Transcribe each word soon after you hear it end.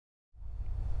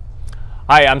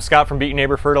Hi, I'm Scott from Beat Your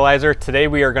Neighbor Fertilizer. Today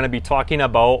we are going to be talking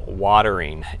about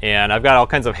watering, and I've got all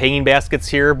kinds of hanging baskets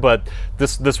here, but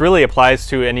this really applies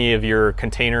to any of your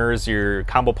containers, your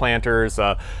combo planters.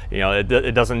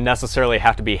 It doesn't necessarily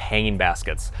have to be hanging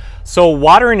baskets. So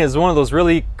watering is one of those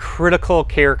really critical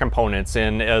care components,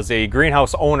 and as a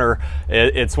greenhouse owner,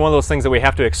 it's one of those things that we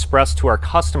have to express to our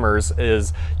customers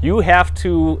is you have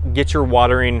to get your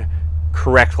watering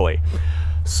correctly.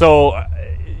 So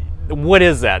what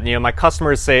is that? You know, my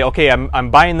customers say, okay,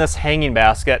 I'm buying this hanging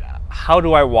basket. How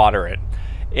do I water it?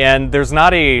 And there's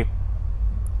not a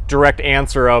direct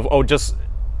answer of, oh, just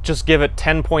give it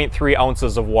 10.3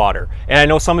 ounces of water. And I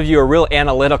know some of you are real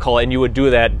analytical and you would do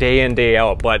that day in, day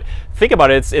out, but think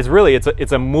about it,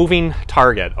 it's a moving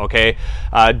target, okay?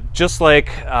 Just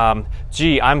like,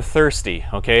 gee, I'm thirsty,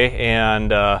 okay?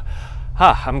 And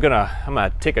I'm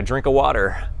gonna take a drink of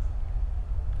water.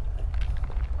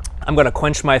 I'm going to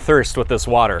quench my thirst with this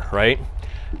water, right?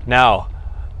 Now,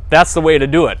 that's the way to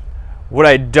do it. What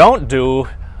I don't do,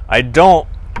 I don't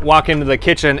walk into the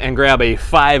kitchen and grab a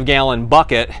 5-gallon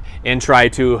bucket and try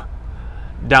to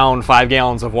down 5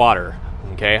 gallons of water,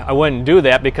 okay? I wouldn't do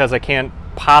that because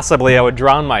I would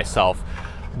drown myself.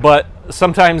 But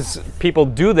sometimes people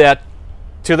do that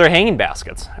to their hanging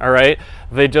baskets, all right?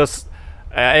 They just,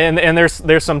 and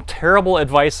there's some terrible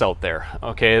advice out there,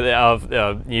 okay?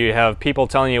 You have people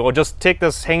telling you, well, just take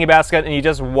this hanging basket and you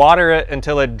just water it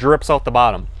until it drips out the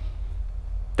bottom.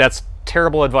 That's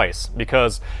terrible advice,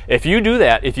 because if you do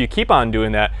that, if you keep on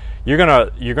doing that, you're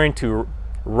going to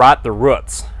rot the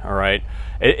roots, all right?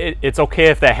 It's okay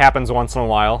if that happens once in a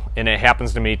while, and it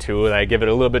happens to me too. I give it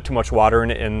a little bit too much water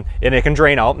and it can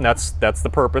drain out, and that's the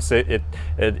purpose.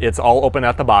 It's all open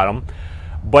at the bottom.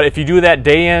 But if you do that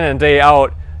day in and day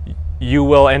out, you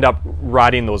will end up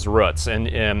rotting those roots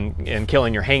and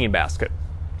killing your hanging basket.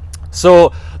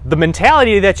 So the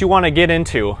mentality that you want to get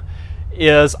into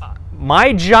is,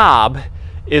 my job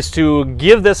is to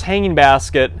give this hanging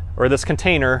basket or this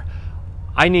container,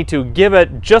 I need to give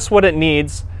it just what it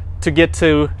needs to get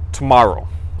to tomorrow,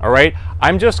 all right?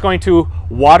 I'm just going to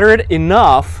water it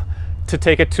enough to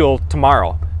take it till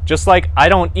tomorrow. Just like I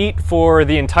don't eat for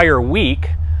the entire week,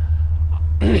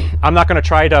 I'm not going to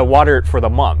try to water it for the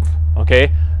month,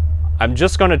 okay? I'm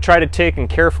just going to try to take and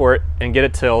care for it and get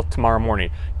it till tomorrow morning.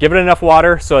 Give it enough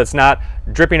water so it's not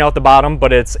dripping out the bottom,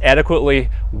 but it's adequately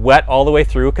wet all the way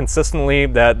through, consistently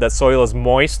that soil is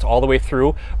moist all the way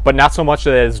through, but not so much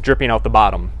that it's dripping out the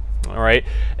bottom, all right?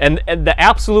 And the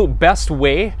absolute best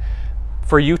way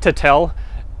for you to tell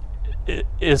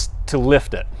is to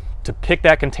lift it, to pick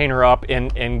that container up,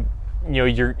 and you know,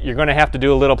 you're going to have to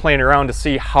do a little playing around to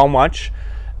see how much,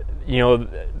 you know,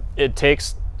 it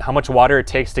takes, how much water it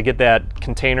takes to get that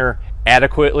container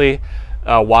adequately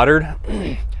watered.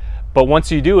 But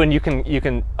once you do, and you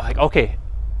can like, okay,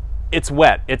 it's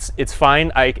wet, it's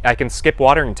fine, I can skip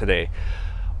watering today.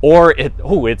 Or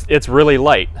it's really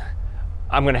light,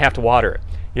 I'm going to have to water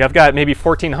it. I've got maybe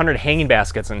 1,400 hanging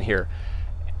baskets in here,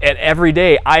 and every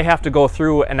day I have to go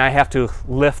through and I have to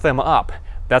lift them up.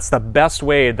 That's the best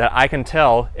way that I can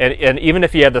tell. And even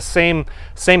if you have the same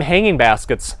hanging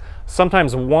baskets,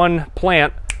 sometimes one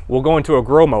plant will go into a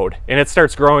grow mode and it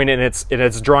starts growing and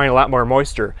it's drawing a lot more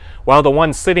moisture, while the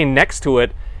one sitting next to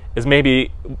it is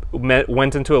maybe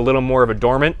went into a little more of a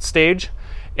dormant stage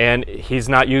and he's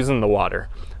not using the water.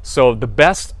 So the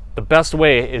best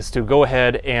way is to go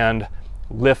ahead and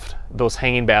lift those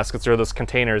hanging baskets or those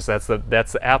containers. That's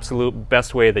the absolute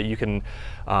best way that you can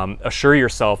assure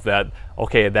yourself that,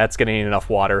 okay, that's getting enough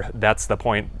water. That's the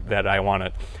point that I want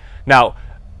it. Now,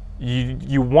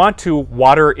 you want to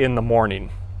water in the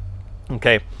morning,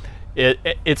 okay?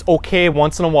 It's okay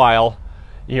once in a while,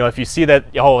 you know, if you see that,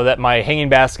 oh, that my hanging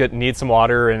basket needs some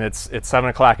water and it's 7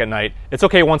 o'clock at night, it's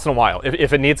okay once in a while.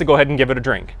 If it needs to, go ahead and give it a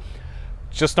drink.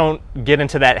 Just don't get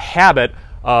into that habit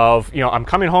of, you know, I'm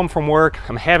coming home from work,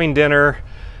 I'm having dinner,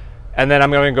 and then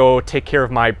I'm going to go take care of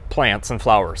my plants and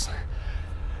flowers.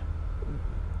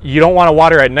 You don't want to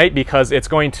water at night because it's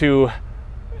going to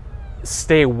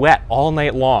stay wet all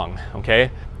night long,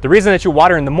 okay? The reason that you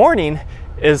water in the morning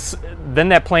is then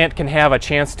that plant can have a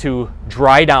chance to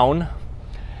dry down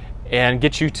and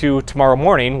get you to tomorrow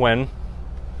morning when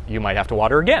you might have to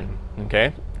water again,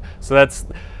 okay? So that's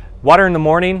water in the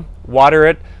morning, water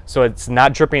it so it's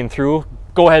not dripping through.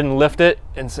 Go ahead and lift it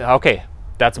and say, okay,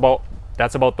 that's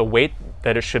about the weight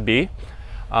that it should be.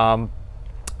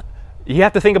 You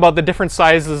have to think about the different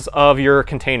sizes of your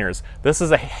containers. This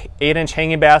is a 8-inch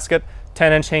hanging basket,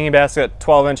 10-inch hanging basket,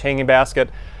 12-inch hanging basket.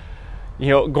 You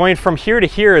know, going from here to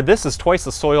here, this is twice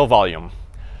the soil volume.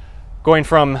 Going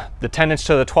from the 10-inch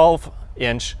to the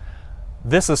 12-inch,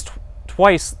 this is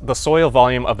twice the soil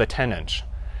volume of the 10-inch.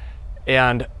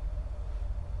 And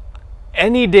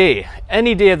any day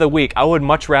of the week, I would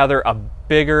much rather a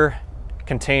bigger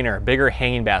container, bigger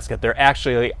hanging basket. They're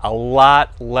actually a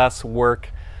lot less work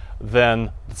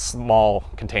than small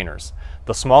containers.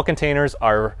 The small containers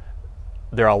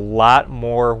they're a lot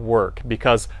more work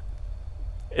because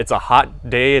it's a hot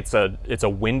day, it's a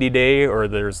windy day, or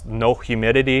there's no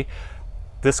humidity.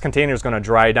 This container is going to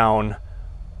dry down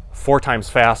 4 times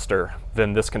faster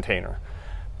than this container.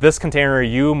 This container,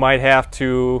 you might have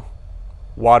to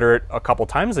water it a couple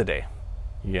times a day.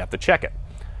 You have to check it.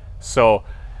 So,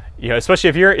 you know, especially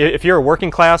if you're a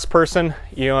working class person,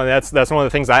 you know, that's one of the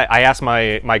things I ask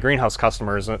my greenhouse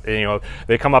customers. You know,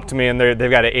 they come up to me and they've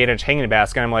got an 8-inch hanging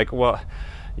basket. I'm like, well,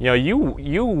 you know,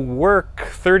 you work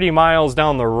 30 miles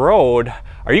down the road.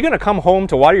 Are you going to come home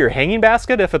to water your hanging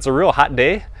basket if it's a real hot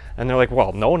day? And they're like,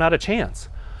 well, no, not a chance.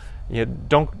 You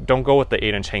don't go with the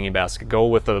 8-inch hanging basket. Go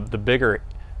with the bigger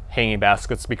hanging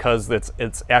baskets because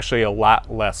it's actually a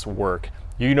lot less work.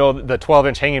 You know, the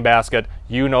 12-inch hanging basket,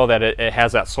 you know that it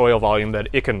has that soil volume that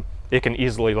it can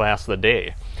easily last the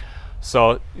day.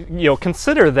 So, you know,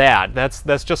 consider that.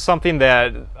 That's just something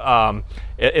that,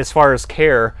 as far as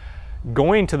care,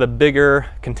 going to the bigger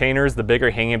containers, the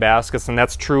bigger hanging baskets, and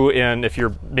that's true if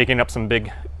you're making up some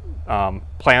big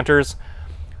planters.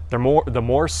 The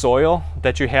more soil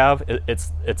that you have,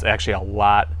 it's actually a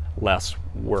lot less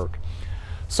work.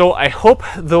 So I hope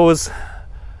those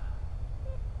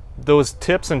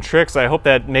tips and tricks, I hope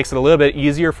that makes it a little bit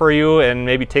easier for you and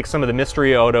maybe take some of the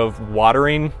mystery out of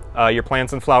watering your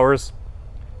plants and flowers.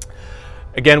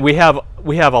 Again, we have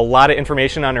a lot of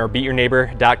information on our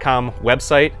beatyourneighbor.com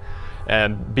website.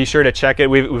 And be sure to check it.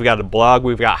 We've got a blog,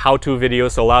 we've got how-to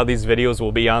videos, so a lot of these videos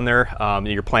will be on there,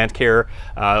 your plant care.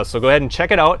 So go ahead and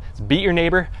check it out. It's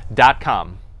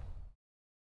beatyourneighbor.com.